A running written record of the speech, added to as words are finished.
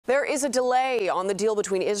There is a delay on the deal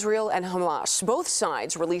between Israel and Hamas. Both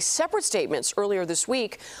sides released separate statements earlier this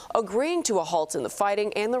week, agreeing to a halt in the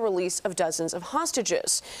fighting and the release of dozens of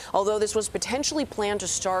hostages. Although this was potentially planned to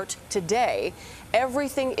start today,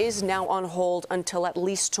 everything is now on hold until at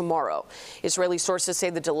least tomorrow. Israeli sources say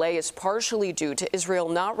the delay is partially due to Israel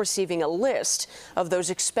not receiving a list of those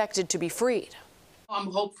expected to be freed.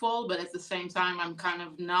 I'm hopeful, but at the same time, I'm kind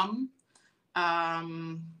of numb.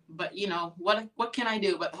 But, you know, what can I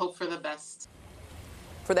do but hope for the best?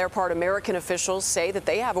 For their part, American officials say that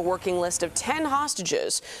they have a working list of 10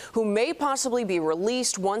 hostages who may possibly be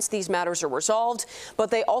released once these matters are resolved,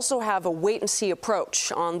 but they also have a wait-and-see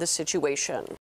approach on the situation.